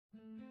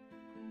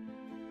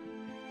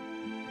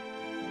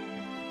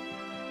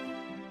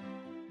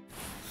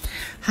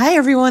Hi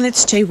everyone,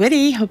 it's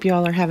jwitty. Hope you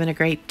all are having a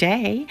great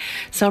day.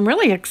 So I'm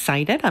really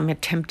excited. I'm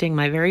attempting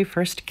my very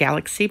first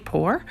galaxy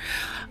pour,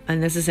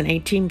 and this is an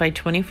 18 by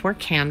 24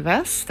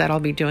 canvas that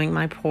I'll be doing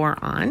my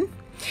pour on.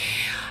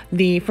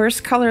 The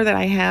first color that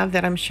I have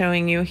that I'm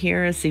showing you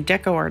here is the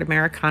DecoArt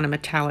Americana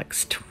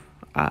Metallics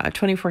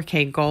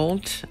 24K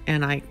Gold,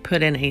 and I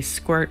put in a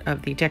squirt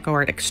of the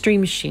DecoArt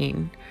Extreme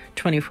Sheen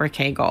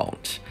 24K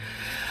Gold.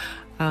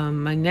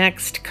 My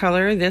next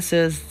color, this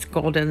is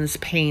Golden's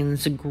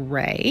Payne's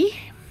Gray.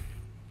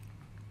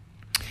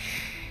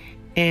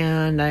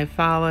 And I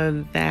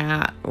followed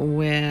that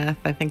with,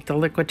 I think, the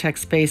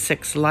Liquitex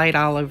Basics Light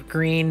Olive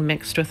Green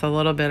mixed with a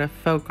little bit of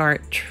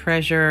FolkArt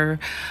Treasure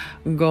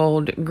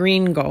Gold,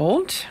 Green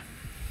Gold.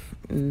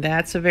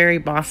 That's a very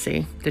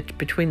bossy.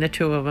 Between the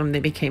two of them, they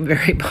became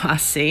very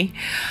bossy.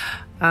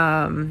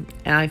 And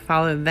I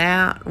followed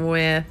that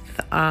with,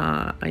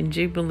 I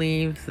do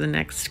believe the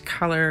next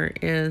color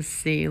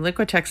is the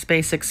Liquitex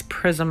Basics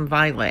Prism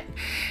Violet.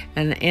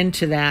 And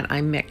into that,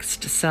 I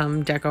mixed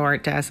some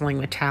DecoArt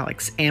Dazzling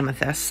Metallics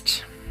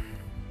Amethyst.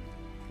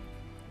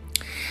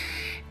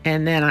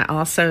 And then I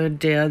also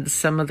did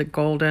some of the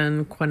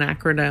golden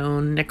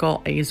Quinacridone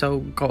Nickel Azo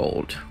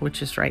Gold,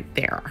 which is right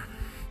there.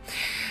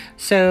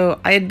 So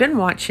I had been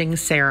watching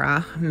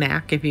Sarah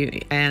Mack,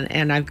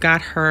 and I've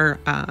got her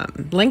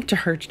link to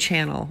her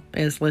channel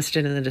is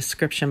listed in the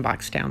description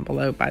box down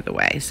below, by the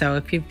way. So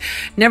if you've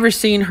never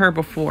seen her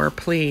before,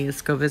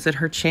 please go visit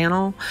her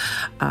channel,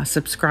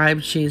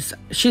 subscribe. She's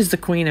the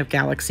queen of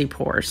galaxy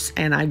pours,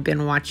 and I've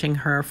been watching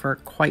her for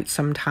quite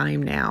some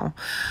time now,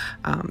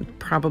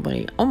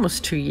 probably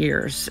almost 2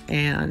 years.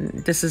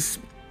 And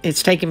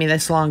it's taken me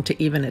this long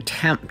to even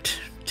attempt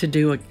to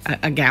do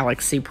a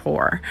galaxy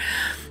pour.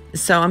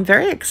 So I'm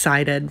very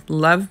excited.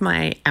 Love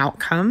my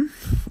outcome.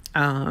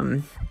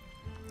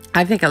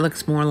 I think it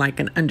looks more like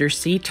an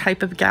undersea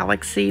type of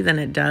galaxy than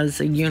it does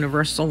a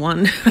universal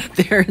one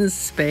there in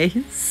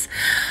space.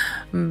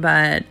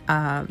 But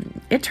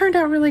it turned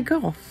out really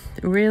cool.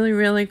 Really,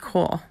 really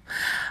cool.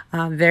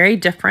 Very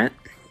different.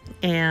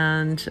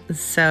 And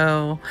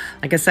so,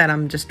 like I said,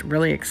 I'm just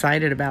really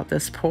excited about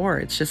this pour.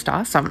 It's just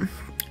awesome.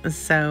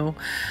 So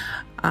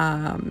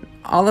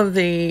all of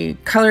the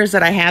colors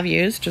that I have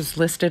used is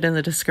listed in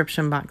the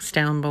description box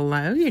down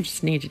below. You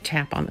just need to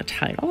tap on the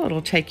title.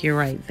 It'll take you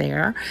right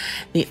there.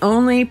 The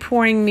only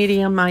pouring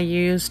medium I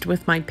used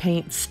with my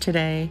paints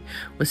today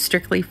was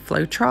strictly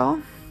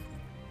Floetrol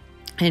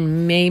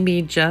and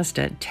maybe just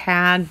a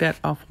tad bit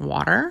of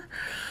water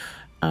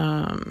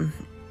to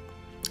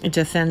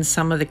thin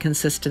some of the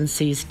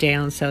consistencies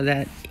down so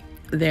that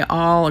they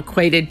all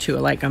equated to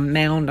like a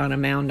mound on a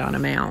mound on a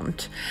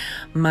mound.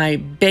 My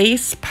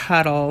base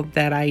puddle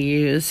that I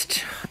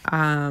used,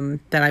 that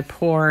I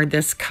poured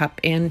this cup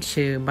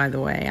into, by the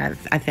way,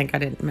 I think I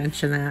didn't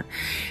mention that.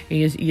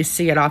 You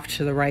see it off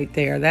to the right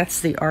there. That's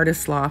the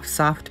Artist Loft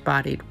Soft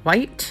Bodied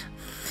White,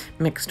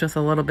 mixed with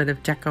a little bit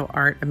of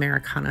DecoArt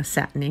Americana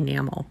Satin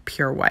Enamel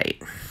Pure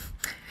White.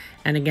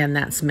 And again,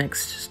 that's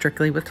mixed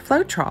strictly with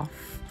Floetrol.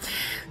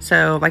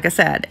 So, like I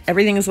said,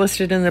 everything is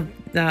listed in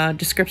the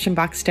description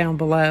box down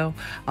below,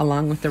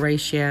 along with the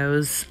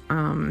ratios.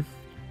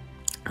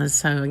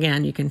 So,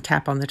 again, you can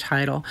tap on the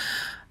title.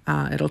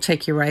 It'll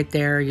take you right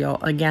there. You'll,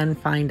 again,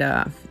 find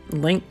a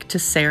link to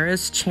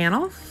Sarah's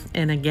channel.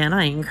 And, again,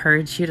 I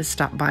encourage you to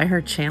stop by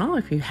her channel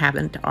if you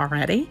haven't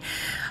already.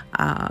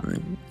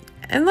 And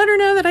let her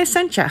know that I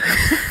sent you.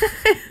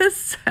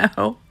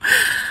 So,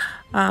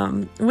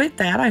 with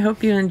that, I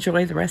hope you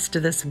enjoy the rest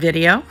of this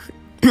video.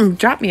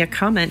 Drop me a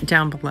comment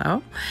down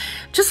below.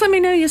 Just let me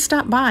know you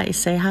stopped by.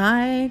 Say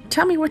hi.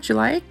 Tell me what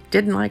you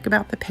didn't like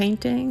about the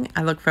painting.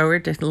 I look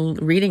forward to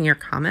reading your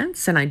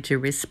comments, and I do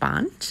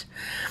respond.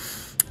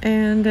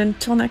 And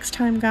until next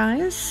time,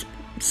 guys,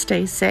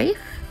 stay safe,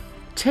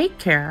 take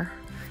care,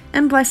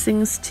 and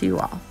blessings to you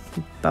all.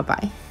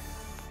 Bye-bye.